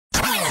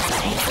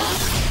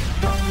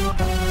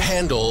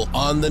Handel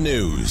on the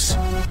news.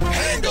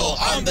 Handel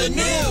on the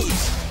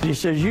news. He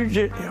says,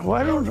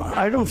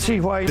 I don't see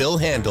why Bill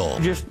Handel.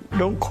 you just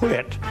don't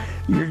quit.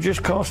 You're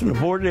just costing the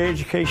board of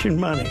education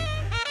money.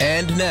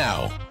 And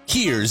now,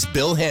 here's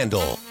Bill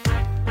Handel.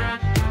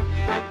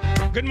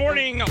 Good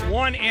morning,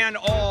 one and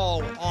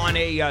all, on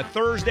a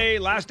Thursday,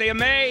 last day of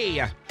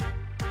May.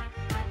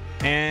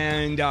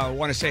 And I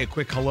want to say a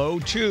quick hello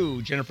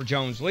to Jennifer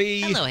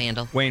Jones-Lee. Hello,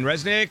 Handel. Wayne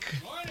Resnick.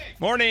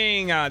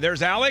 Morning.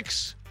 There's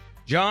Alex.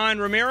 John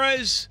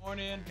Ramirez.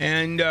 Morning.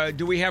 And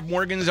do we have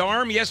Morgan's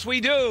arm? Yes,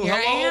 we do.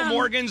 Here Hello,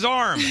 Morgan's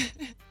arm.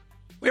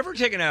 We ever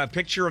taken a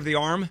picture of the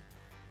arm?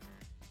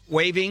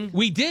 Waving?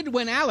 We did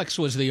when Alex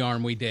was the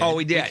arm, we did. Oh,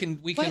 we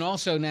did. We can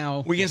also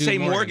now We can do say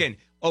Morgan.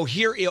 Oh,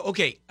 here,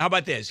 okay, how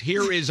about this?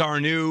 Here is our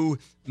new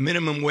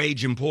minimum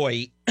wage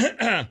employee,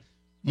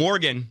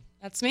 Morgan.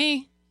 That's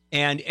me.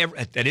 And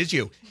that is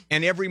you.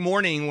 And every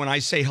morning when I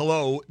say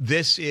hello,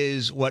 this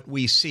is what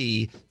we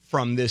see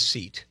from this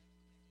seat.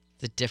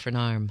 It's a different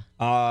arm.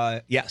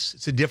 Yes,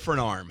 it's a different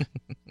arm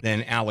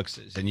than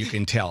Alex's, and you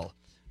can tell.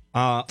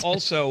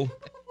 Also,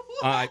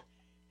 I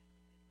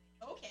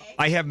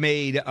have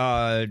made,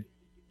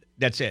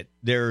 that's it.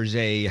 There's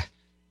a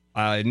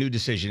new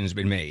decision has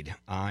been made.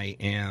 I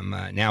am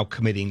now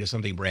committing to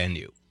something brand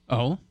new.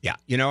 Oh? Yeah.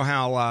 You know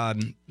how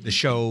the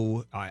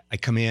show, I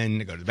come in,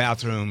 I go to the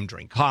bathroom,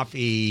 drink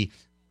coffee,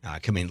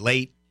 come in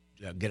late,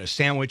 get a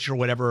sandwich or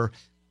whatever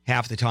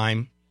half the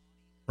time,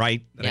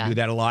 right? I do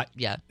that a lot.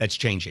 Yeah. That's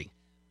changing.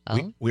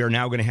 Oh? We are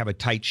now going to have a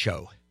tight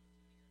show.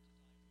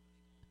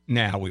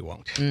 Nah, we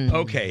won't.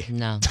 Okay.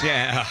 No.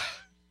 Yeah.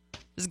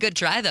 It's a good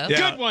try, though.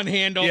 Yeah. Good one,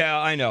 Handel. Yeah,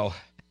 I know.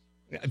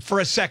 For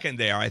a second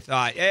there, I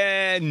thought,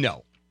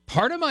 no.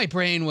 Part of my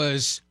brain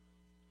was,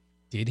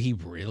 did he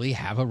really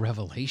have a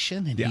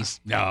revelation? And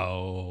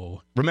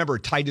no. Remember,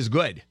 tight is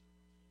good.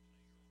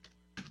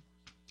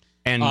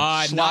 And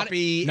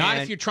sloppy. Not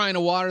if you're trying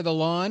to water the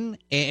lawn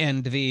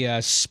and the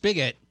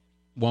spigot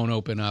won't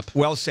open up.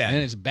 Well said.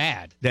 Then it's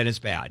bad. Then it's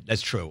bad.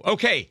 That's true.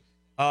 Okay.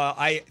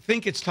 I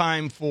think it's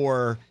time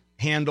for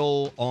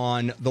Handel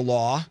on the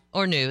law.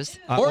 Or news.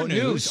 Or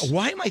news.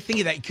 Why am I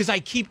thinking that? Because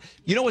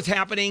you know what's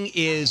happening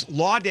is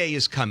Law Day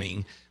is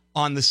coming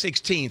on the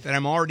 16th, and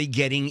I'm already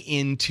getting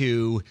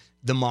into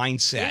the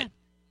mindset. Yeah.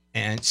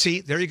 And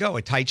see, there you go,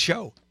 a tight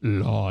show.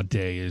 Law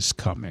Day is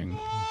coming.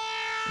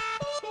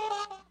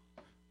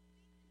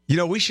 You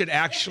know, we should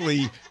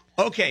actually,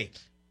 okay,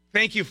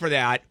 thank you for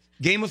that.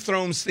 Game of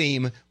Thrones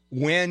theme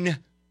when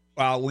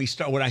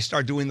I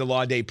start doing the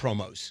Law Day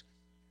promos.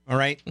 All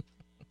right?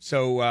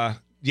 So,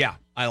 yeah,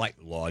 I like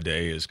Law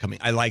Day is coming.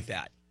 I like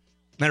that.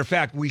 Matter of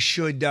fact, we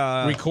should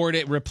record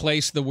it,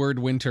 replace the word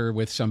winter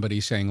with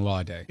somebody saying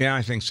Law Day. Yeah,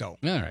 I think so.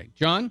 All right.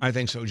 John? I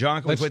think so.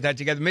 John, can we put that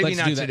together? Maybe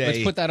not today.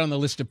 Let's put that on the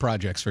list of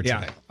projects for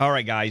today. All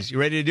right, guys. You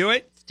ready to do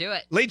it? Let's do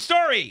it. Lead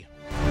story.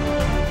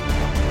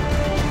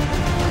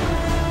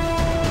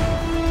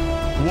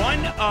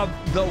 One of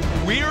the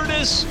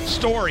weirdest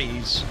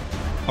stories,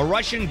 a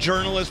Russian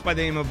journalist by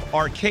the name of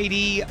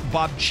Arkady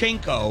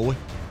Babchenko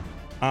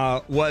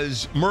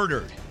was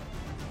murdered.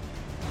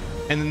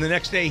 And then the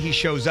next day he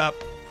shows up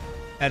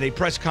at a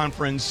press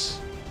conference,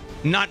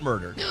 not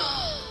murdered.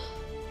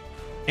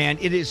 And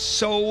it is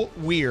so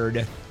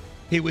weird.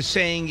 He was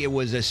saying it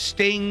was a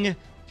sting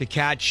to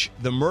catch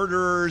the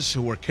murderers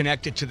who were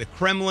connected to the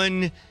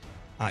Kremlin,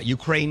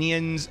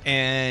 Ukrainians,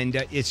 and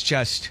it's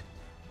just,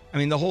 I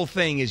mean, the whole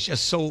thing is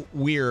just so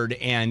weird.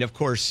 And, of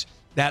course,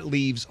 that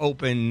leaves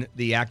open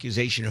the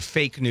accusation of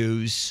fake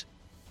news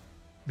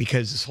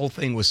because this whole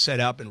thing was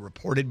set up and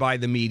reported by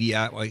the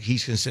media. Well,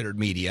 he's considered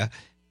media.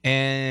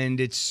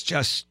 And it's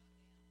just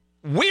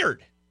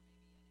weird.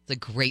 It's a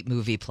great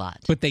movie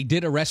plot. But they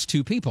did arrest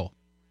two people.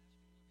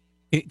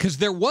 Because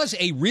there was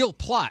a real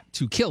plot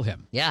to kill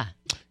him. Yeah.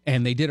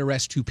 And they did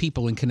arrest two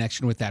people in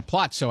connection with that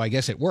plot, so I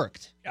guess it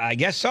worked. I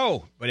guess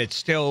so, but it's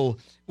still,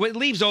 well, it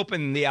leaves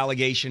open the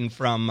allegation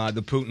from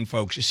the Putin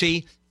folks. You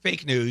see,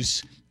 fake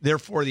news,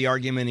 therefore the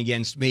argument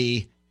against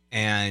me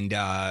and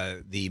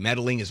the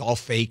meddling is all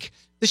fake.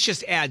 This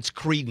just adds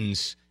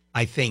credence,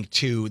 I think,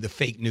 to the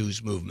fake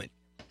news movement.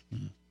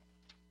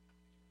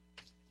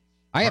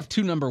 I have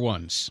two number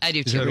ones. I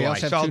do Does too. everybody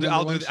else have two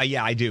number ones?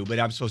 Yeah, I do, but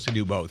I'm supposed to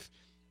do both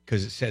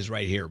because it says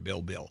right here,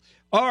 Bill.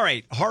 All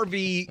right,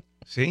 Harvey,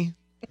 see?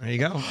 There you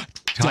go.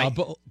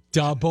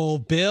 Double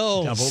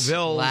bills. Double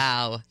bills.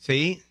 Wow.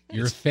 See?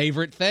 Your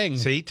favorite thing.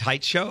 See?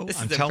 Tight show. This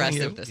I'm is telling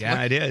you. impressive,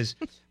 Yeah, it is.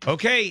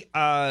 Okay.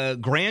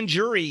 Grand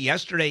jury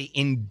yesterday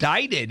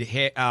indicted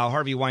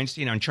Harvey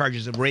Weinstein on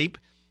charges of rape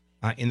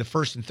in the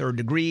first and third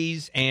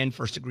degrees and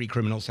first-degree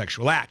criminal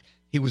sexual act.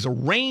 He was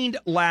arraigned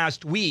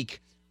last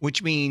week,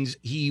 which means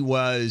he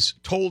was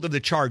told of the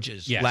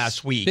charges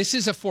last week. This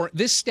is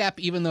this step,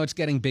 even though it's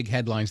getting big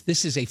headlines,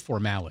 this is a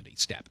formality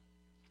step.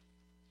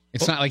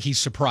 It's not like he's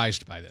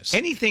surprised by this.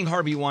 Anything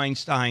Harvey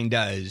Weinstein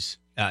does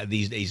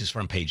these days is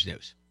front page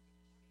news.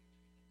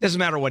 Doesn't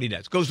matter what he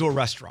does. Goes to a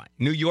restaurant.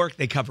 New York,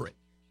 they cover it.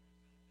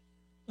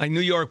 Like New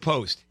York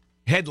Post,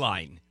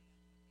 headline.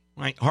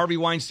 Right? Harvey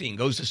Weinstein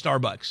goes to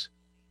Starbucks.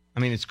 I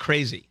mean, it's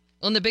crazy.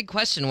 Well, and the big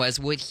question was,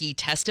 would he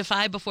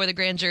testify before the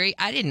grand jury?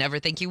 I didn't ever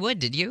think he would.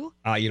 Did you?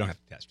 You don't have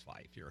to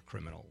testify if you're a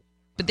criminal.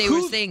 But they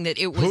were saying that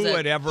it was who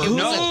would ever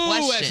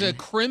know? As a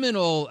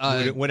criminal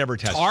whatever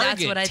That's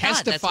what I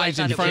thought. testifies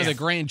in front of the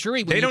grand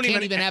jury when you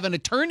can't even have an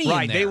attorney in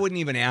there. They wouldn't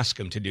even ask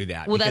him to do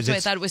that. Well, that's why I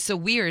thought it was so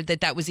weird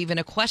that was even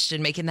a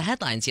question making the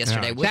headlines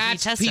yesterday. Would he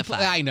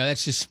testify? I know.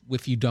 That's just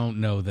if you don't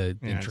know the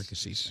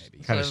intricacies,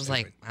 maybe. So I was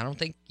like, I don't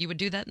think you would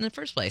do that in the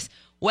first place.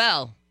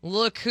 Well,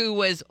 look who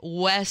was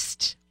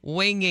West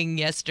winging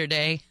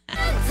yesterday. Kim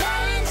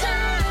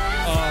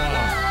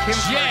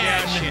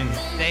Kardashian.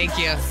 Thank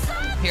you.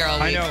 Here all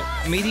week. I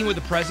know. Meeting with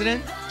the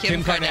president?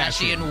 Kim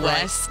Kardashian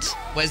West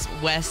was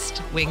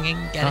West winging.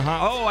 Get it?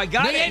 Oh, I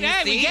got it.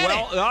 We get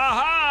it.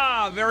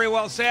 Aha! Very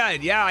well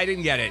said. Yeah, I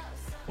didn't get it.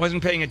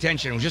 Wasn't paying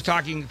attention. I was just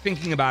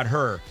thinking about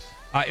her.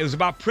 It was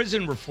about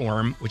prison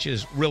reform, which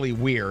is really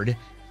weird.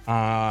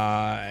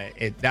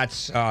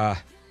 That's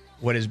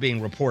what is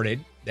being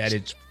reported, that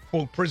it's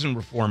full prison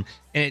reform.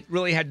 And it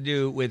really had to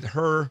do with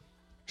her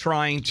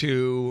trying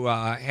to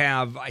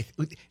have...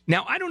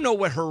 Now, I don't know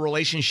what her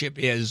relationship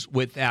is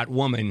with that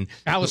woman.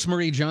 Alice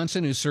Marie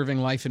Johnson, who's serving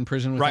life in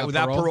prison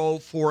without parole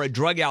for a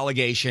drug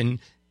allegation.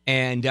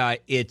 And and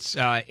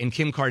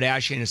Kim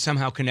Kardashian is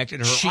somehow connected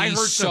to her. She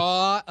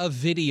saw a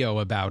video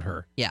about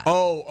her. Yeah.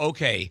 Oh,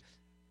 okay.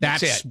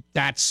 That's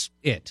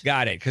it.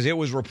 Got it. Because it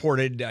was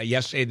reported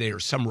yesterday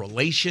there's some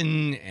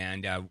relation,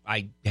 and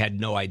I had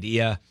no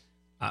idea.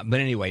 But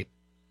anyway.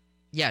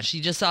 Yeah,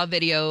 she just saw a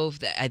video.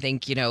 I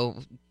think,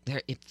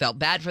 it felt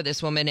bad for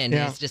this woman and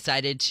has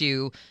decided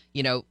to,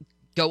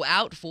 go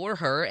out for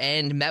her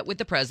and met with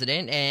the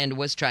president and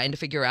was trying to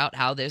figure out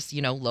how this,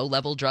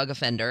 low-level drug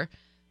offender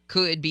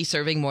could be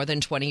serving more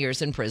than 20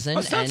 years in prison.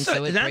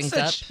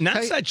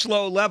 Not such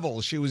low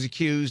level. She was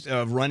accused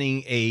of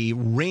running a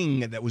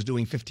ring that was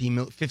doing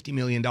 $50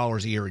 million a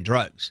year in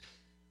drugs.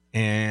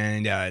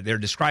 And they're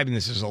describing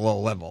this as a low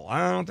level.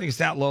 I don't think it's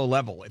that low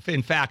level. If,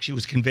 in fact, she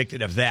was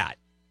convicted of that.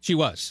 She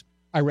was.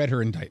 I read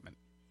her indictment.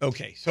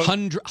 Okay. So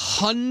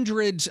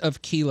hundreds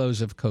of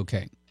kilos of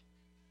cocaine.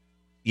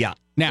 Yeah.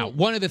 Now,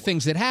 one of the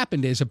things that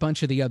happened is a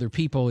bunch of the other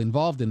people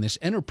involved in this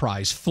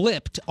enterprise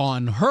flipped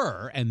on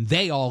her, and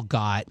they all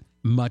got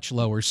much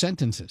lower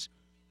sentences.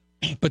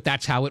 But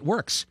that's how it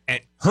works.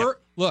 Her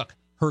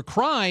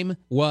crime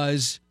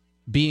was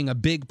being a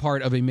big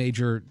part of a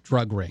major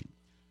drug ring.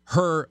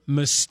 Her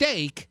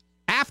mistake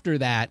after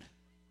that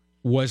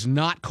was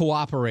not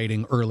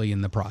cooperating early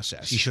in the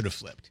process. She should have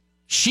flipped.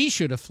 She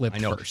should have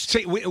flipped first.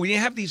 See, when you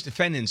have these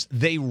defendants,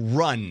 they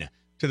run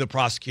to the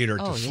prosecutor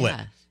to flip.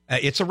 Yeah.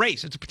 It's a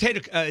race. It's a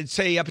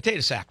potato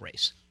sack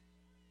race,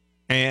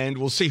 and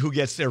we'll see who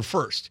gets there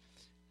first.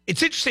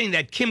 It's interesting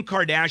that Kim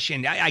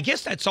Kardashian. I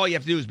guess that's all you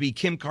have to do is be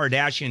Kim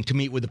Kardashian to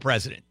meet with the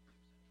president.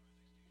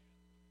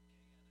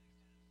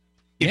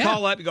 You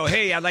call up, you go,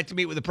 "Hey, I'd like to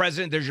meet with the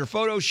president. There's your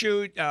photo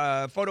shoot,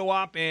 photo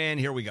op, and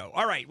here we go."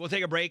 All right, we'll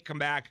take a break, come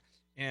back,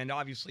 and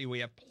obviously we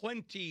have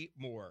plenty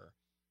more.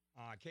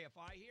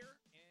 KFI here.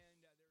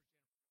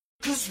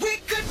 Cause we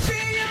could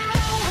be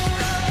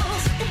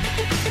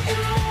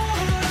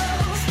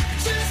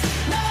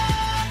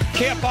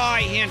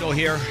KFI Handel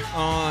here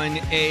on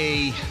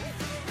a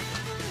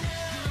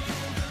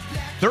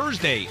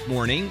Thursday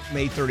morning,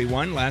 May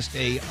 31, last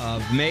day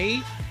of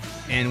May.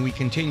 And we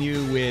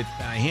continue with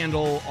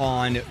Handel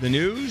on the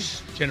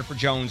news. Jennifer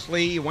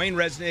Jones-Lee, Wayne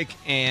Resnick,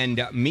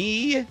 and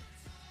me.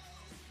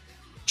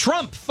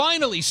 Trump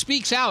finally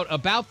speaks out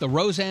about the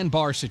Roseanne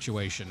Barr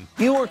situation.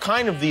 You were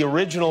kind of the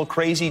original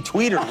crazy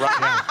tweeter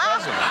right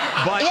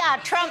now, But yeah,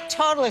 Trump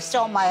totally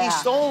stole my he act.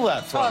 stole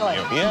that from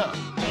you. Yeah.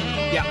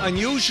 Yeah,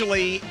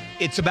 unusually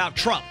it's about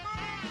Trump.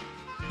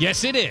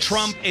 Yes, it is.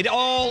 Trump, it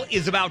all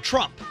is about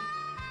Trump.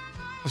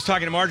 I was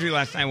talking to Marjorie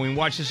last night when we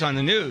watched this on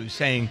the news,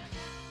 saying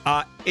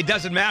it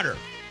doesn't matter.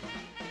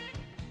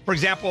 For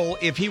example,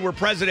 if he were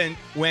president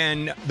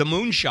when the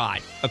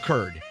moonshot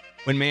occurred,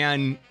 when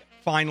man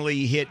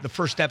finally hit the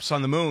first steps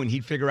on the moon,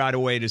 he'd figure out a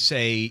way to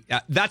say,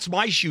 that's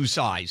my shoe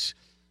size.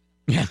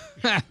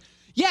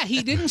 Yeah,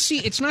 he didn't see.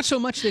 It's not so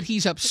much that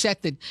he's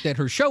upset that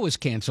her show was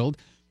canceled.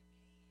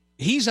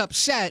 He's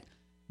upset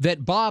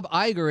that Bob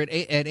Iger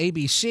at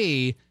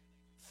ABC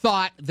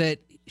thought that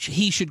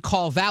he should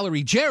call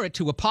Valerie Jarrett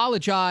to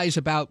apologize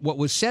about what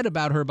was said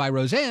about her by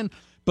Roseanne,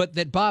 but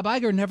that Bob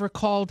Iger never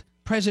called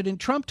President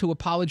Trump to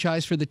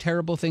apologize for the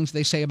terrible things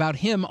they say about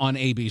him on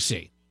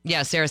ABC.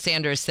 Yeah, Sarah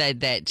Sanders said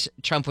that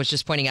Trump was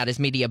just pointing out his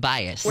media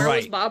bias. Where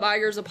was Bob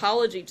Iger's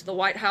apology to the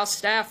White House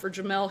staff for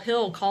Jamel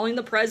Hill calling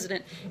the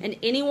president and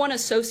anyone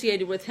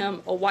associated with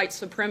him a white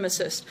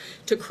supremacist?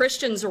 To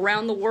Christians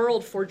around the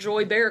world for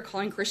Joy Behar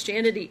calling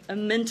Christianity a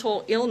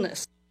mental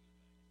illness?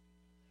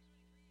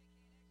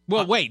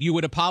 Well, wait, you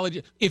would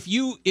apologize if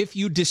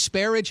you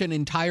disparage an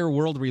entire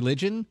world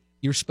religion,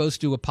 you're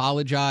supposed to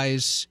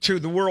apologize to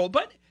the world,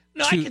 but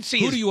no, I can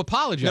see who do you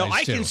apologize to? No,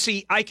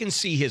 I can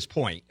see his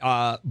point.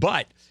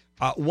 But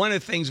one of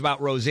the things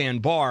about Roseanne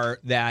Barr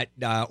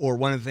or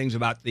one of the things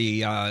about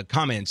the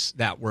comments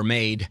that were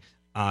made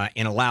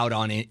and allowed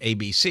on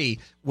ABC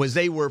was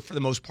they were, for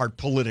the most part,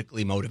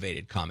 politically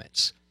motivated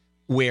comments.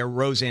 where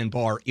Roseanne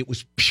Barr, it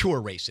was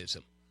pure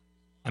racism.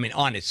 I mean,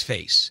 on its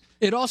face.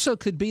 It also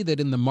could be that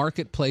in the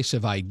marketplace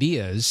of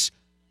ideas,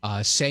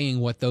 saying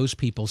what those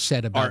people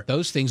said about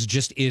those things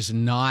just is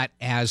not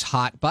as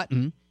hot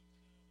button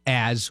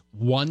as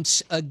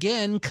once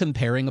again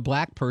comparing a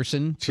black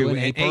person to an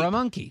ape or a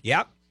monkey.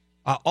 Yep.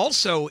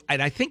 Also,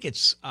 and I think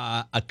it's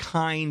a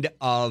kind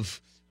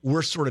of,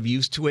 we're sort of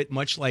used to it,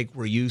 much like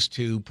we're used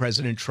to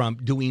President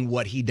Trump doing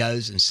what he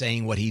does and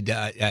saying what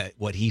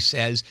he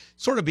says,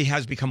 sort of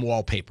has become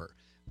wallpaper.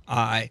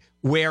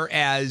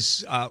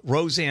 Whereas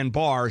Roseanne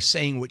Barr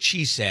saying what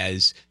she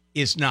says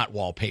is not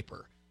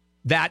wallpaper.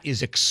 That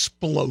is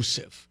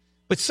explosive.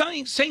 But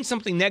saying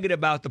something negative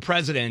about the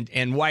president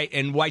and white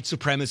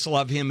supremacists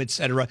love him, et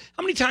cetera.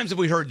 How many times have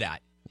we heard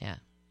that? Yeah.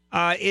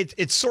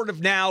 It's sort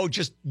of now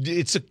just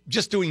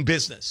doing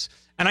business.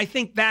 And I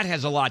think that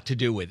has a lot to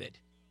do with it.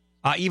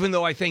 Even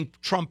though I think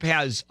Trump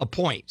has a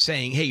point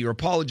saying, hey, you're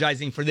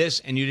apologizing for this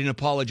and you didn't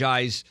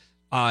apologize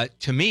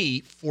to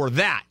me for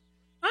that.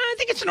 I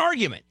think it's an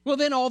argument. Well,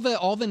 then all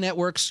the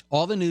networks,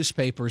 all the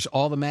newspapers,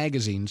 all the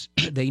magazines,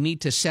 they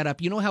need to set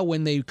up. You know how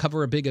when they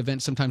cover a big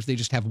event, sometimes they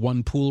just have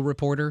one pool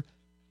reporter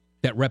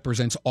that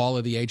represents all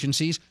of the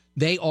agencies?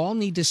 They all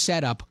need to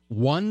set up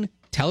one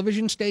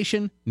television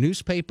station,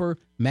 newspaper,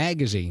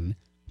 magazine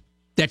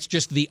that's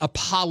just the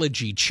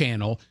apology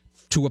channel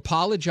to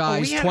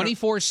apologize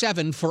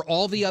 24/7 for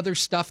all the other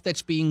stuff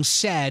that's being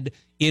said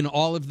in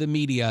all of the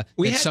media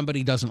that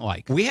somebody doesn't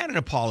like. We had an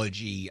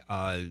apology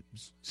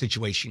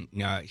situation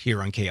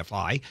here on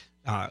KFI.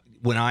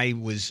 When I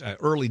was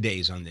early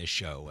days on this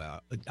show,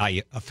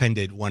 I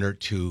offended one or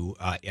two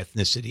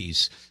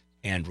ethnicities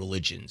and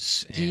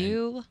religions.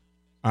 And,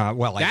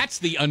 that's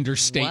the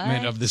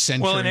understatement of the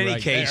century. Well, in any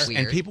case,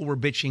 and people were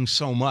bitching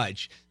so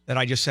much that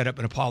I just set up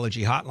an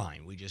apology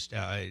hotline. We just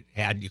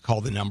had you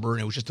call the number,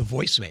 and it was just a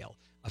voicemail,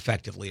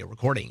 effectively a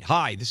recording.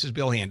 Hi, this is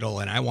Bill Handel,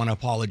 and I want to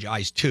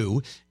apologize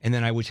too. And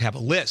then I would have a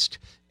list,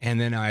 and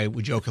then I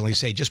would jokingly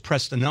say, just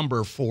press the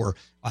number for,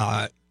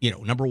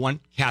 number 1,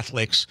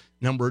 Catholics,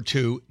 number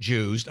 2,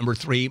 Jews, number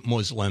 3,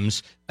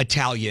 Muslims,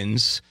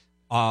 Italians.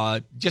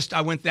 I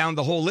went down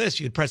the whole list.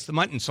 You'd press the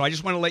button. So I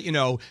just want to let you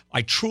know,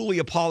 I truly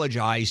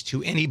apologize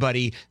to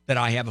anybody that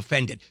I have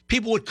offended.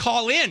 People would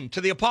call in to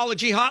the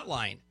apology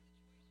hotline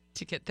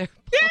to get their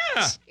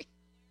apology. Yeah.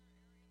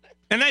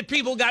 And then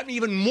people got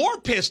even more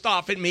pissed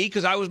off at me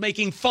because I was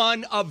making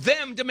fun of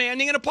them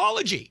demanding an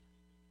apology.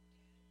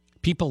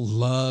 People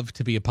love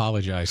to be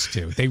apologized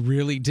to. They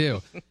really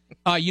do.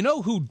 You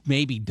know who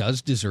maybe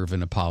does deserve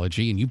an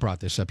apology, and you brought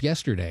this up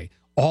yesterday?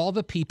 All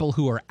the people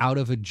who are out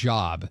of a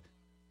job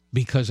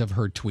because of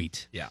her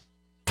tweet. Yeah.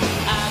 And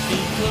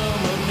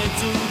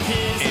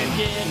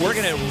we're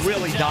going to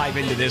really dive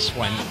into this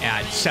one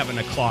at 7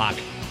 o'clock.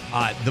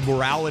 The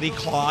morality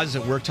clause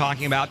that we're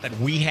talking about that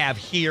we have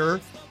here,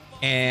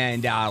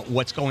 and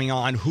what's going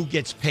on, who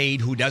gets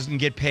paid, who doesn't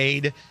get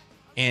paid.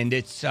 And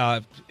it's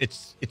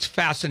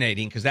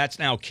fascinating because that's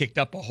now kicked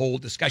up a whole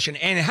discussion,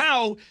 and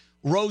how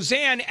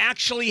Roseanne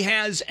actually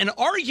has an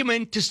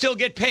argument to still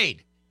get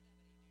paid.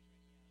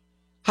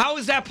 How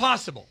is that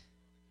possible?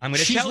 I'm going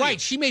to tell you. She's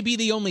right. She may be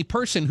the only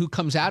person who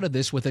comes out of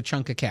this with a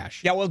chunk of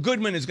cash. Yeah, well,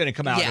 Goodman is going to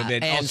come out of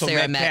it. And also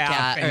Sarah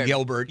Metcalf and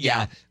Gilbert.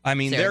 Yeah. I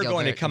mean, Sarah they're Gilbert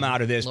going to come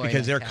out of this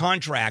because their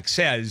contract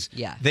says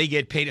they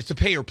get paid. It's a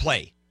pay or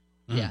play.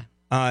 Yeah.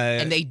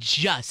 And they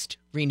just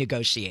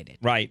renegotiated.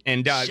 Right.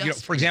 And,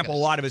 for example,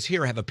 a lot of us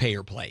here have a pay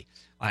or play.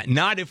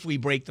 Not if we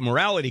break the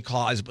morality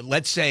clause, but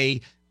let's say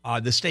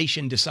the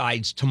station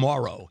decides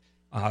tomorrow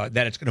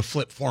that it's going to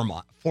flip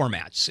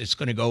formats. It's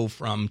going to go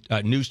from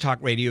news talk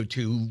radio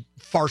to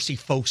Farsi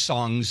folk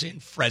songs in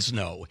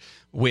Fresno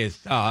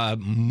with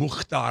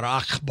Mukhtar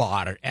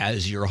Akbar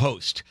as your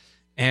host.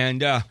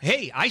 And,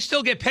 hey, I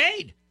still get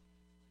paid.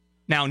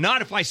 Now,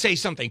 not if I say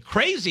something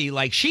crazy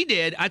like she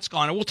did. That's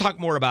gone. And we'll talk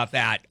more about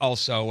that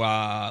also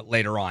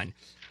later on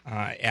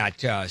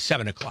at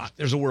 7 o'clock.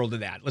 There's a world of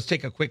that. Let's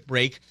take a quick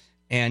break,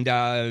 and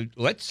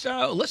let's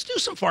do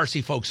some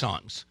Farsi folk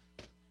songs.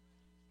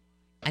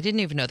 I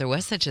didn't even know there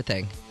was such a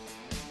thing.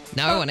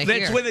 Now I want to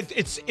hear.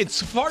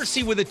 It's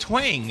Farsi with a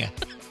twang.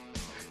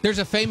 There's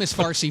a famous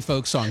Farsi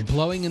folk song,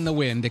 Blowing in the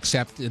Wind,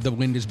 except the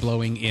wind is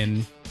blowing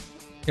in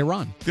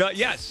Iran.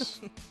 Yes,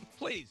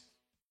 please.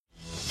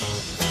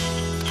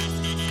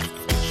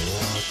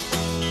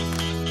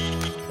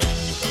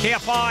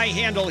 KFI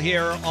Handel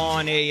here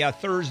on a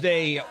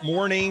Thursday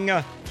morning.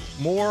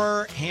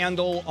 More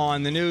Handel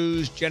on the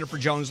news. Jennifer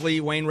Jones-Lee,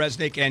 Wayne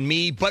Resnick, and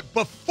me. But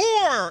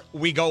before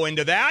we go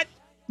into that,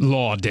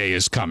 Law Day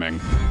is coming.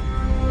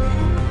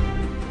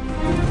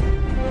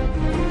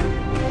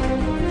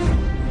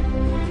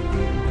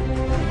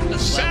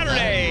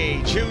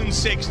 Saturday, June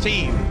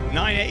 16th,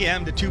 9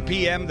 a.m. to 2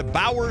 p.m., the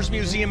Bowers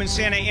Museum in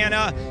Santa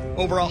Ana.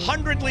 Over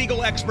 100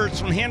 legal experts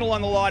from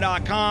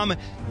HandelOnTheLaw.com.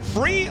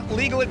 Free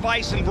legal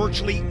advice in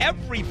virtually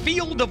every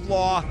field of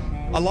law.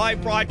 A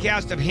live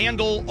broadcast of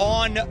Handel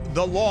on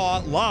the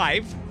Law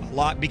live,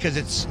 because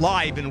it's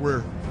live and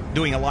we're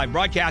doing a live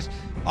broadcast.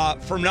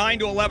 from 9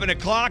 to 11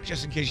 o'clock,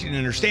 just in case you didn't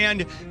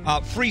understand.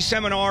 Free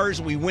seminars.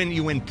 You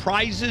win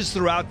prizes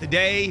throughout the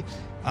day.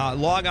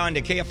 Log on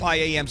to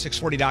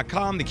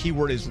KFIAM640.com. The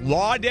keyword is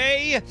Law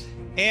Day.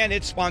 And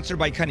it's sponsored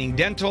by Cunning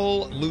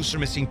Dental. Loose or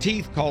missing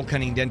teeth, call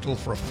Cunning Dental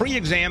for a free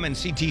exam and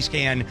CT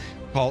scan.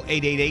 Call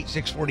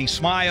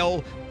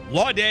 888-640-SMILE.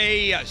 Law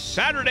Day,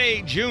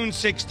 Saturday, June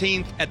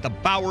 16th at the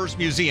Bowers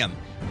Museum.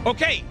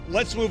 Okay,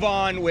 let's move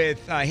on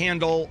with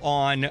Handel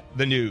on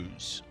the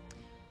news.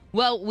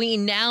 Well, we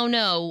now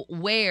know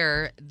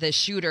where the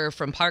shooter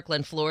from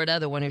Parkland, Florida,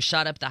 the one who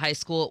shot up the high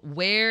school,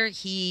 where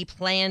he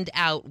planned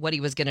out what he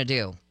was going to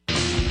do.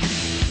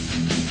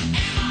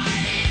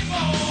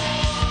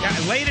 Yeah,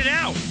 laid it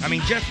out. I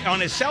mean, just on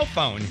his cell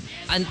phone.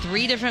 On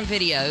 3 different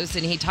videos,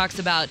 and he talks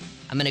about,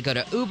 I'm going to go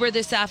to Uber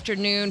this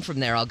afternoon. From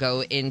there, I'll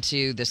go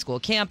into the school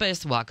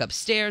campus, walk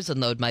upstairs,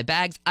 unload my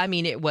bags. I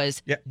mean, it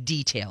was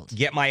detailed.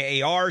 Get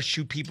my AR,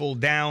 shoot people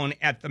down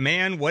at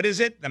the what is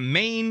it? The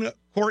main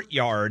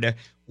courtyard.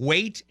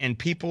 Wait, and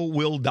people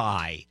will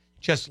die.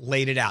 Just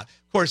laid it out.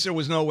 Of course, there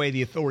was no way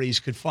the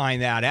authorities could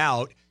find that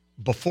out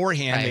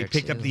beforehand. They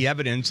picked up the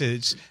evidence.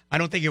 I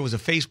don't think it was a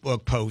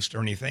Facebook post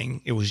or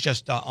anything. It was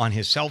just on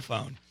his cell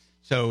phone.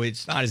 So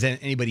it's not as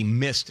if anybody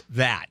missed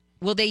that.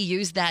 Well, they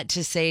used that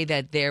to say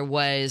that there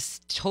was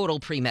total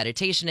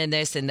premeditation in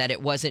this and that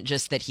it wasn't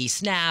just that he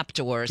snapped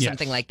or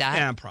something like that.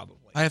 Yeah, probably.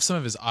 I have some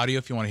of his audio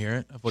if you want to hear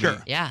it.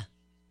 Sure. Yeah.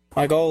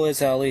 My goal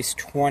is at least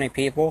 20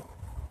 people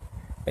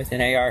with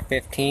an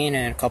AR-15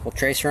 and a couple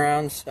tracer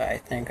rounds. I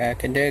think I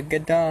can get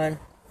it done.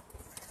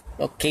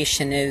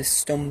 Location is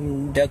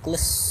Stone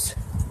Douglas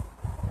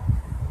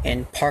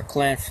in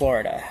Parkland,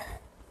 Florida.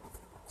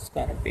 It's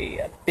going to be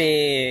a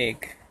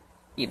big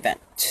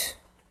event.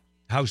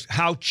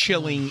 How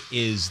chilling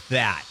is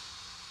that?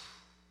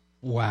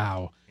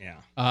 Wow.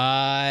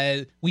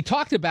 Yeah. We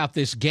talked about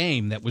this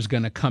game that was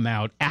going to come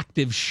out,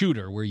 Active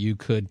Shooter, where you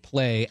could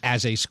play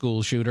as a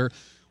school shooter.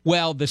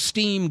 Well, the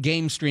Steam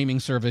game streaming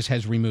service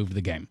has removed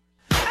the game.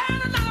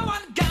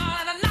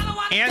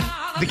 And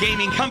the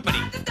gaming company.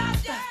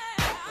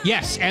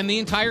 Yes, and the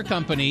entire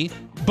company,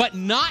 but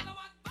not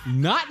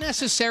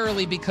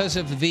necessarily because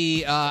of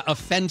the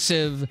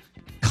offensive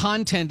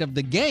content of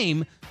the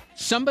game.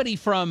 Somebody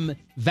from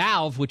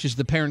Valve, which is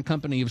the parent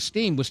company of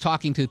Steam, was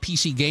talking to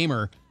PC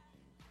Gamer,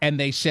 and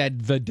they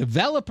said the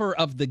developer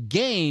of the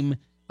game,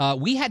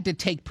 we had to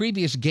take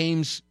previous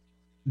games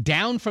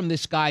down from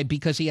this guy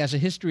because he has a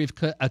history of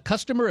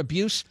customer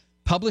abuse,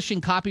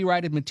 publishing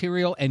copyrighted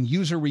material, and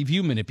user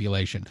review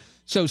manipulation.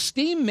 So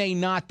Steam may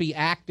not be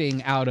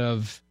acting out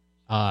of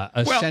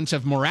a sense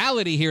of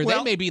morality here.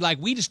 They may be like,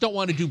 we just don't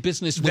want to do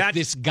business with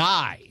this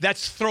guy.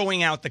 That's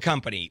throwing out the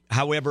company.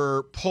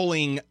 However,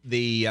 pulling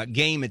the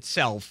game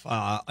itself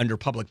under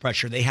public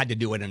pressure, they had to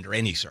do it under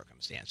any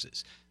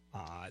circumstances.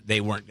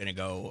 They weren't going to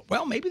go,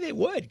 well, maybe they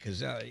would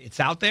because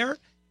it's out there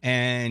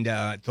and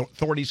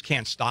authorities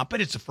can't stop it.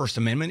 It's a First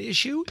Amendment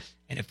issue.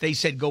 And if they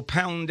said go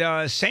pound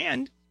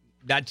sand,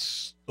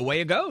 that's the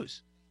way it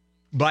goes.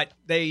 But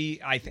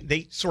I think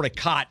they sort of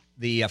caught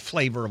the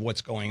flavor of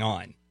what's going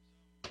on.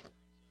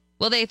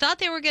 Well, they thought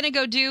they were going to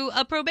go do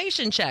a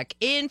probation check.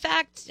 In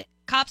fact,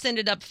 cops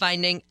ended up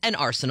finding an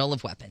arsenal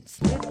of weapons.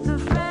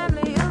 I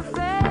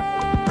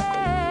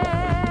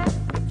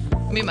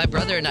mean, my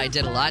brother and I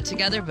did a lot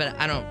together, but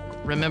I don't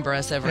remember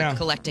us ever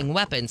collecting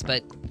weapons.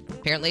 But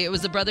apparently it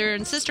was a brother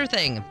and sister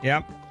thing.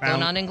 Yep.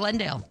 Going on in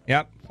Glendale.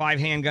 Yep. 5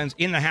 handguns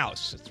in the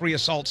house, 3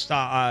 assault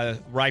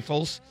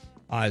rifles,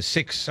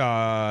 6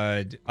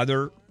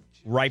 other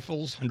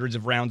rifles, hundreds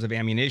of rounds of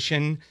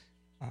ammunition,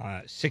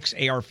 6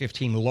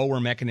 AR-15 lower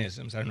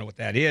mechanisms. I don't know what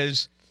that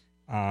is.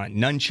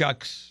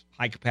 Nunchucks,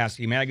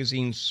 high-capacity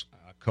magazines,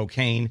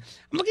 cocaine.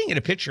 I'm looking at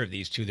a picture of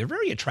these two. They're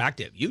very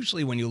attractive.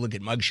 Usually when you look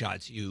at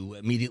mugshots, you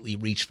immediately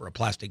reach for a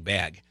plastic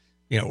bag,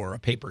 or a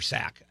paper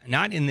sack.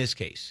 Not in this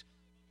case.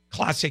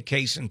 Classic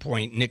case in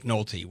point, Nick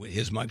Nolte with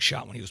his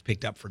mugshot when he was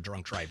picked up for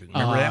drunk driving.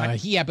 Remember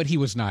that? Yeah, but he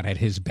was not at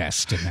his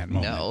best in that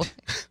moment. No.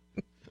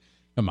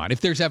 Come on.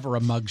 If there's ever a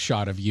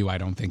mugshot of you, I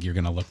don't think you're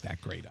going to look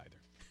that great either.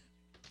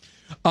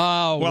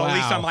 Oh, well, wow. At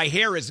least my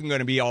hair isn't going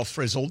to be all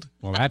frizzled.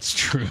 Well, that's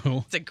true.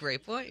 That's a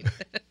great point.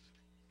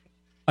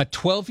 A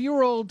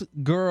 12-year-old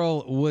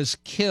girl was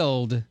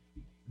killed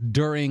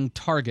during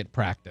target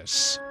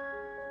practice.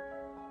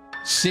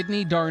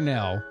 Sydney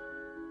Darnell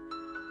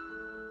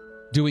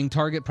doing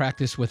target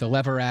practice with a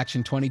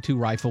lever-action .22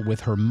 rifle with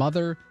her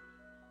mother.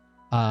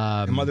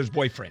 Her mother's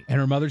boyfriend. And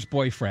her mother's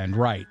boyfriend,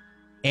 right.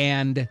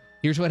 And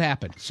here's what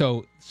happened.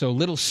 So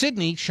little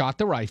Sydney shot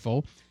the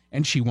rifle,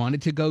 and she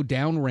wanted to go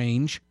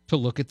downrange to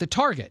look at the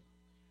target.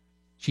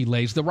 She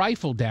lays the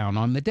rifle down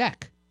on the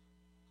deck.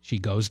 She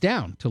goes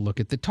down to look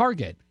at the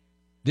target.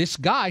 This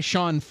guy,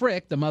 Sean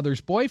Frick, the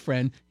mother's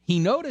boyfriend, he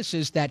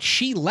notices that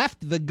she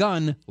left the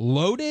gun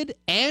loaded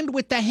and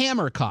with the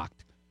hammer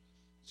cocked.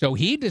 So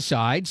he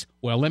decides,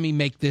 well, let me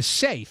make this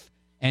safe.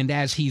 And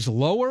as he's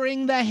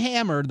lowering the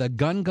hammer, the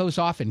gun goes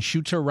off and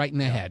shoots her right in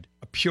the head.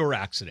 A pure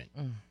accident.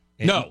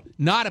 No,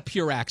 not a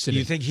pure accident.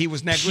 You think he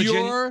was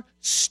negligent?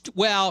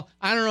 Well,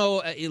 I don't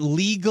know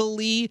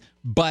legally,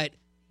 but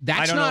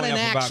That's not an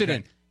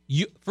accident.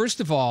 First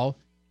of all,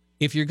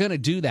 if you're going to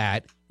do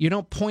that, you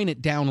don't point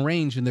it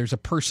downrange and there's a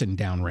person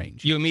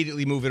downrange. You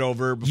immediately move it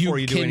over before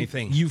you do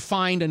anything. You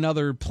find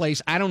another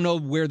place. I don't know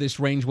where this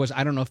range was.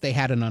 I don't know if they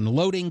had an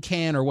unloading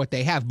can or what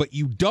they have, but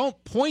you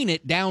don't point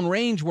it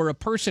downrange where a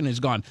person is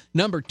gone.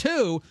 Number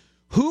two,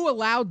 who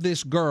allowed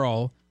this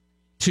girl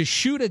to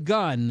shoot a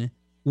gun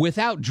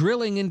without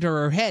drilling into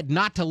her head,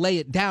 not to lay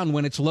it down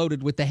when it's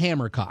loaded with the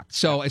hammer cock?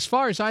 So as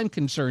far as I'm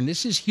concerned,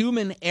 this is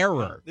human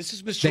error. This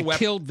is Mr. that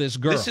killed this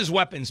girl. This is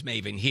weapons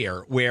maven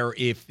here, where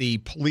if the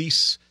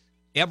police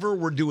ever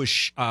were to do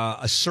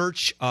a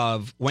search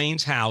of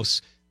Wayne's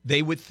house,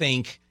 they would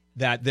think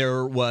that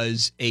there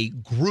was a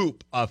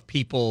group of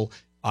people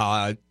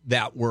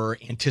that were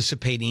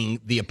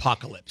anticipating the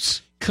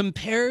apocalypse.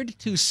 Compared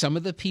to some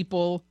of the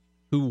people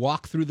who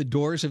walk through the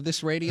doors of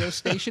this radio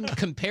station,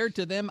 compared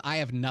to them, I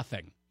have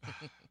nothing.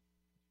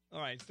 All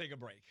right, let's take a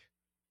break.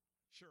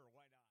 Sure,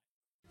 why not?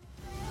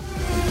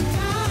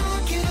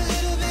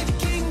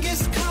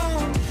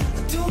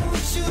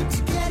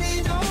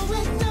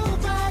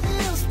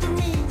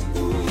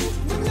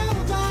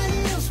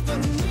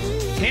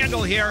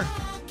 Handel here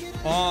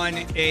on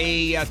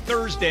a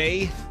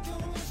Thursday.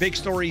 Big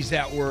stories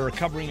that we're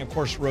covering, of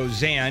course,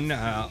 Roseanne.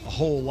 A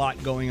whole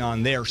lot going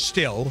on there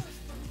still.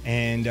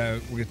 And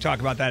we're going to talk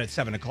about that at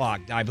 7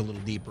 o'clock, dive a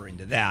little deeper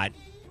into that.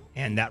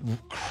 And that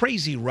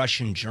crazy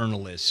Russian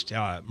journalist,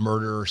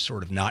 murder,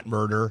 sort of not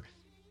murder,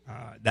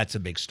 that's a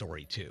big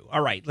story, too.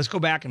 All right, let's go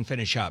back and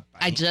finish up.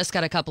 I just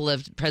got a couple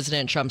of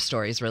President Trump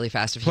stories really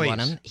fast if you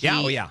want them. He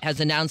has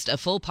announced a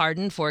full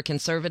pardon for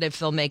conservative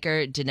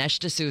filmmaker Dinesh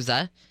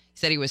D'Souza. He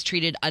said he was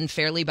treated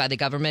unfairly by the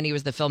government. He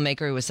was the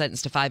filmmaker who was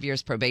sentenced to 5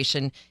 years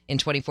probation in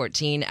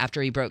 2014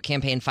 after he broke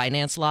campaign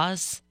finance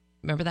laws.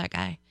 Remember that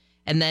guy?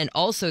 And then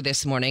also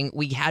this morning,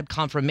 we had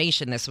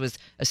confirmation. This was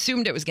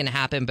assumed it was going to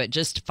happen, but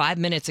just 5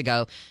 minutes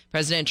ago,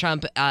 President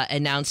Trump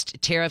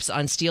announced tariffs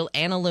on steel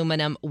and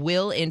aluminum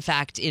will, in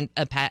fact,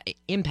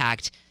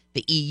 impact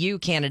the EU,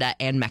 Canada,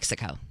 and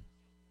Mexico.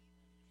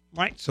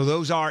 Right. So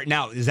those are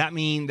now. Does that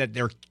mean that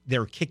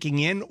they're kicking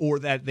in, or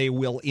that they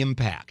will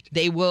impact?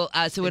 They will.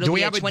 So it'll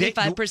be a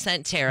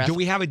 25% tariff. Do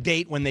we have a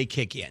date when they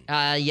kick in?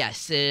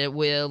 Yes, it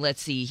will.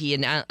 Let's see.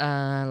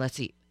 Let's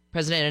see.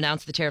 President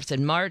announced the tariffs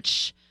in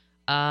March.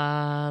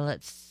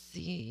 Let's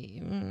see.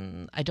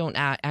 I don't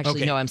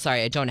actually know. I'm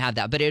sorry. I don't have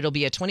that. But it'll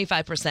be a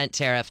 25%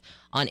 tariff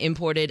on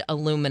imported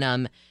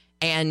aluminum.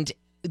 And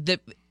the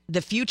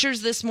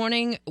futures this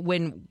morning,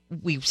 when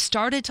we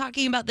started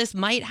talking about this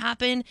might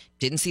happen,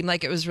 didn't seem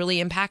like it was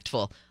really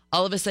impactful.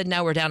 All of a sudden,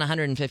 now we're down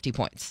 150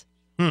 points.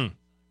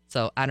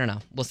 So I don't know.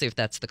 We'll see if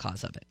that's the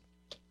cause of it.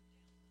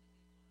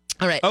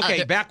 All right.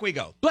 Okay, back we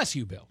go. Bless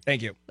you, Bill.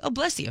 Thank you. Oh,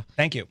 bless you.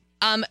 Thank you.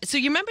 So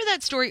you remember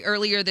that story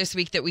earlier this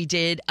week that we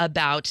did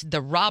about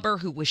the robber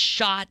who was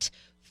shot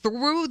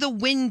through the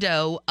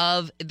window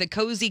of the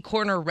Cozy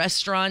Corner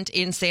restaurant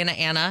in Santa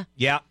Ana?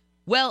 Yeah.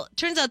 Well,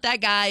 turns out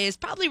that guy is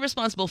probably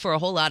responsible for a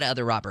whole lot of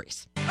other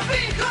robberies.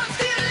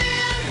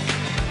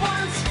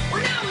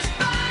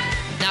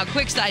 Now,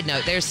 quick side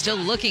note, they're still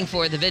looking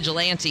for the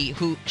vigilante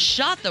who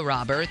shot the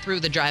robber through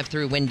the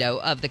drive-through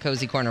window of the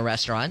Cozy Corner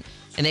restaurant,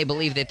 and they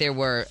believe that there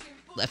were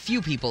a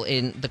few people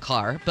in the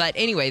car. But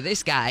anyway,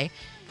 this guy...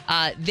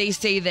 they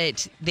say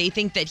that they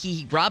think that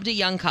he robbed a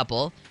young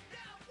couple,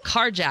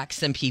 carjacked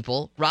some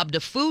people, robbed a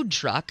food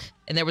truck,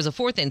 and there was a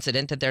fourth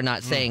incident that they're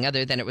not saying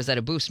other than it was at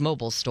a Boost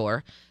Mobile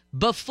store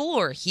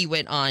before he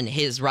went on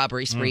his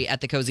robbery spree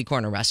at the Cozy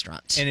Corner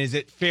restaurant. And is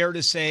it fair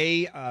to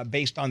say,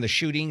 based on the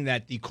shooting,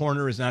 that the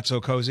corner is not so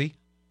cozy?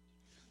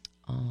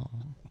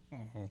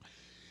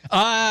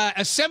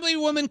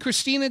 Assemblywoman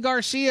Christina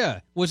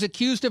Garcia was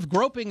accused of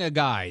groping a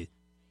guy.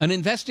 An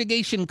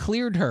investigation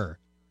cleared her.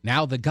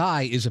 Now the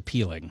guy is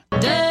appealing.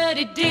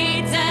 Dirty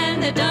deeds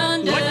and the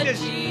done dirty. What does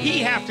he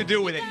have to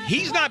do with it?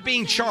 He's not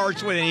being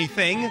charged with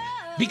anything.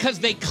 Because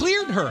they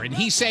cleared her, and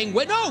he's saying,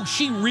 well, no,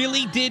 she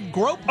really did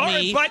grope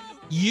me. Right, but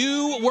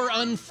you were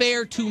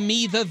unfair to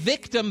me, the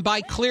victim,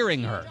 by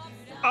clearing her.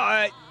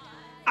 I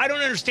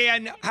don't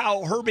understand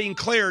how her being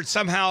cleared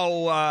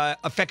somehow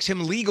affects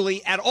him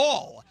legally at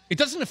all. It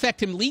doesn't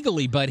affect him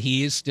legally, but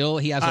he has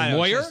a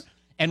lawyer.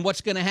 And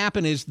what's going to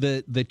happen is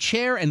the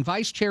chair and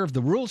vice chair of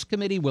the Rules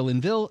Committee will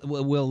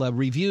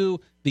review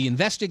the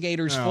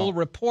investigators' full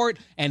report.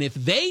 And if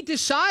they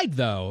decide,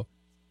 though,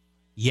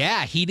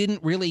 yeah, he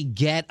didn't really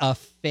get a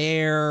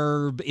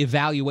fair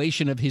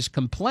evaluation of his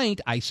complaint,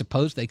 I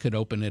suppose they could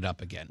open it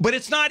up again. But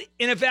it's not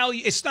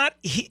it's not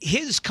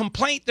his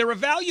complaint they're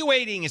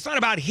evaluating. It's not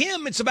about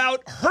him. It's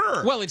about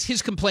her. Well, it's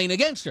his complaint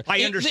against her.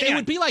 I understand. It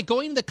would be like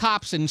going to the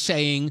cops and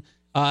saying,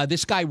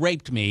 this guy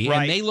raped me,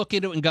 right. And they look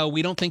at it and go,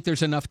 we don't think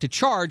there's enough to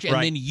charge,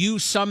 and then you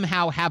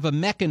somehow have a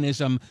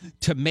mechanism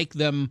to make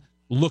them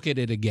look at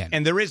it again.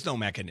 And there is no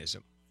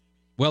mechanism.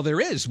 Well,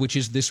 there is, which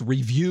is this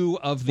review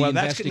of the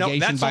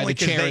investigation by the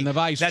chair and the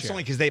vice chair. That's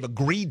only because they've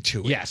agreed to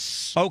it.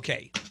 Yes.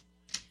 Okay.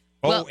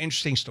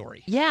 Interesting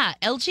story. Yeah,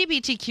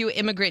 LGBTQ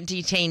immigrant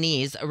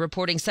detainees are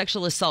reporting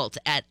sexual assault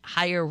at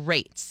higher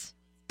rates.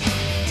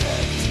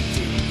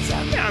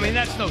 Yeah, I mean,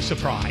 that's no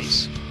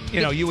surprise.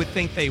 you would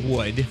think they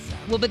would.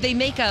 Well, but they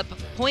make up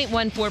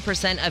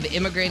 0.14% of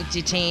immigrant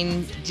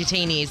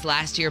detainees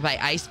last year by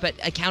ICE, but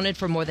accounted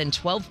for more than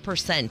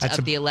 12%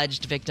 of the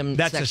alleged victim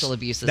sexual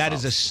abuse assaults. That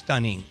is a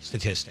stunning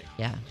statistic.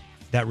 Yeah.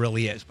 That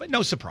really is. But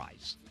no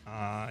surprise.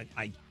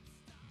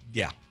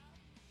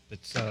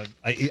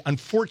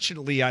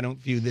 Unfortunately, I don't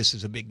view this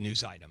as a big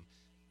news item.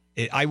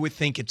 I would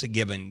think it's a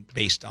given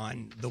based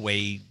on the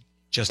way,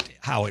 just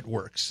how it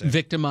works.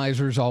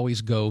 Victimizers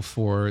always go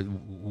for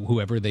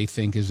whoever they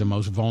think is the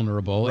most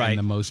vulnerable and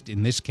the most,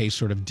 in this case,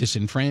 sort of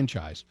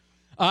disenfranchised.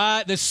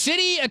 The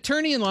city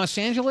attorney in Los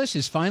Angeles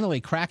is finally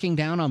cracking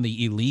down on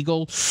the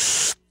illegal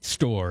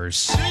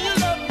stores.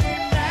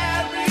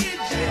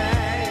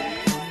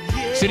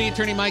 City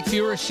Attorney Mike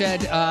Feuer said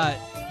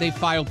they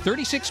filed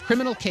 36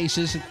 criminal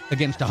cases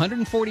against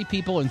 140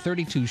 people and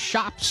 32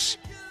 shops.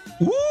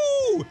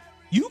 Woo!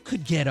 You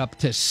could get up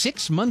to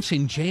 6 months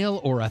in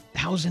jail or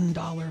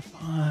 $1,000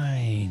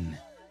 fine.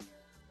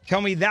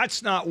 Tell me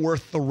that's not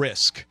worth the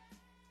risk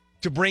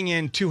to bring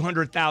in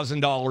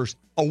 $200,000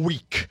 a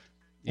week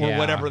or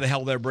whatever the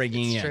hell they're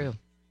bringing in. True.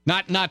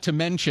 Not to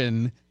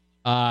mention,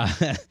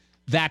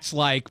 that's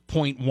like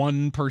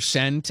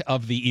 0.1%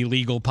 of the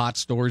illegal pot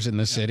stores in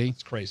the city.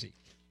 It's crazy.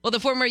 Well, the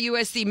former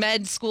USC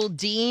med school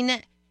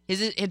dean,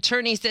 his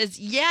attorney says,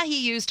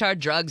 he used hard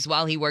drugs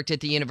while he worked at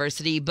the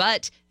university,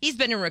 but he's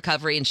been in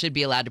recovery and should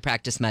be allowed to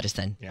practice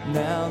medicine. Yeah.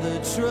 Now the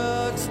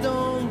drugs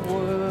don't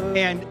work.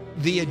 And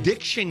the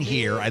addiction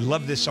here, I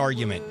love this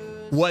argument,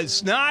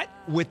 was not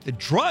with the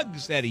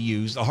drugs that he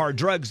used, the hard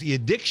drugs. The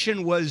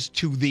addiction was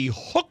to the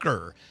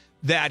hooker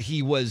that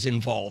he was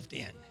involved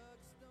in.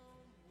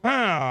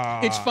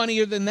 It's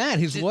funnier than that.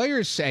 His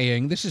lawyer's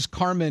saying, this is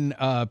Carmen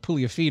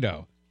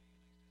Puliafido,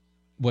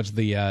 was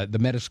the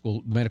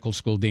medical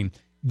school dean.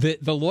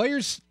 The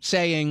lawyer's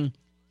saying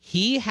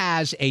he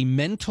has a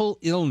mental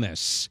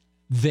illness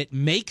that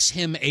makes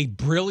him a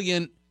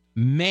brilliant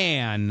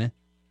man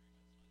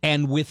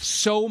and with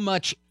so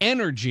much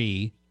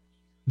energy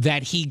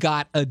that he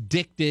got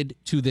addicted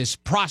to this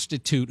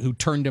prostitute who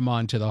turned him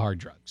on to the hard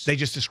drugs. They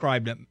just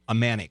described a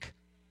manic.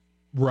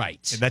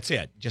 Right. That's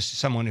it. Just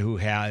someone who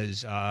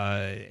has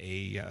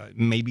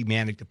maybe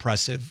manic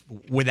depressive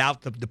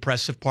without the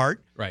depressive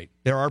part. Right.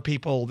 There are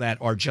people that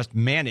are just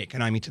manic,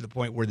 and I mean to the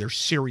point where they're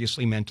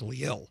seriously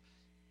mentally ill.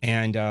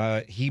 And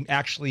he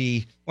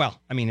actually,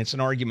 it's an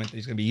argument that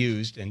he's going to be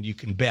used, and you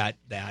can bet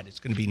that it's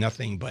going to be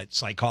nothing but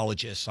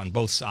psychologists on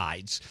both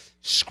sides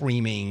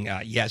screaming,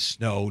 yes,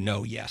 no,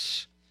 no,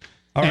 yes.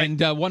 All right.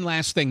 And one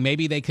last thing,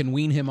 maybe they can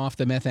wean him off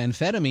the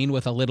methamphetamine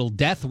with a little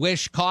Death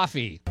Wish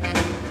coffee.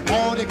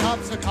 40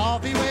 cups of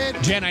coffee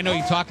with... Jen, I know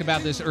you talked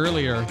about this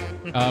earlier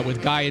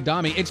with Guy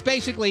Adami. It's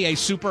basically a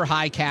super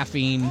high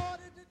caffeine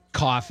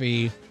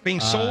coffee. Being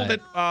sold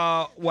at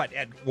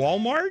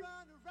Walmart?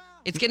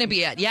 It's going to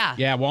be at, Yeah,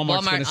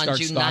 Walmart's going to start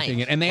stocking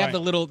it. And they have the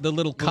little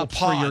cups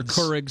for your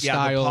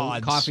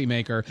Keurig-style coffee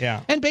maker.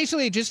 Yeah. And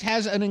basically it just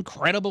has an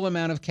incredible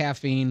amount of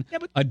caffeine,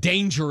 a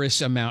dangerous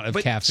amount of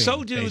caffeine.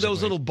 So do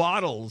those little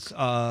bottles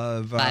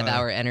of...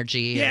 5-hour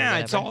energy.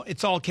 Yeah,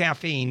 it's all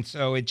caffeine.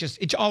 So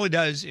all it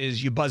does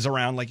is you buzz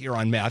around like you're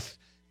on meth,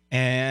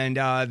 and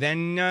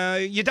then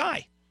you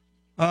die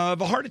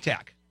of a heart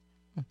attack.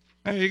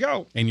 There you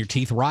go. And your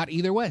teeth rot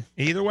either way.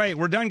 Either way.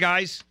 We're done,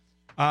 guys.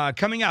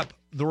 Coming up,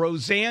 the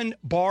Roseanne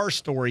Barr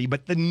story,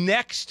 but the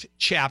next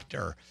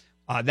chapter,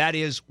 that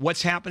is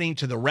what's happening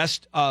to the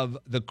rest of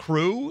the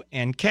crew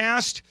and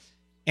cast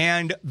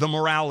and the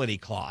morality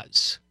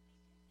clause.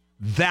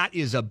 That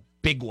is a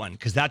big one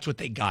because that's what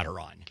they got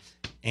her on.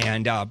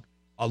 And a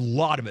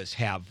lot of us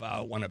have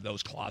one of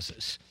those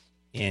clauses.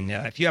 And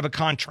if you have a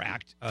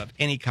contract of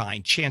any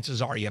kind,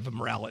 chances are you have a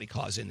morality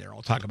clause in there.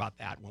 I'll talk about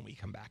that when we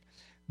come back.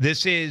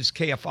 This is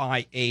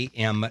KFI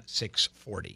AM 640.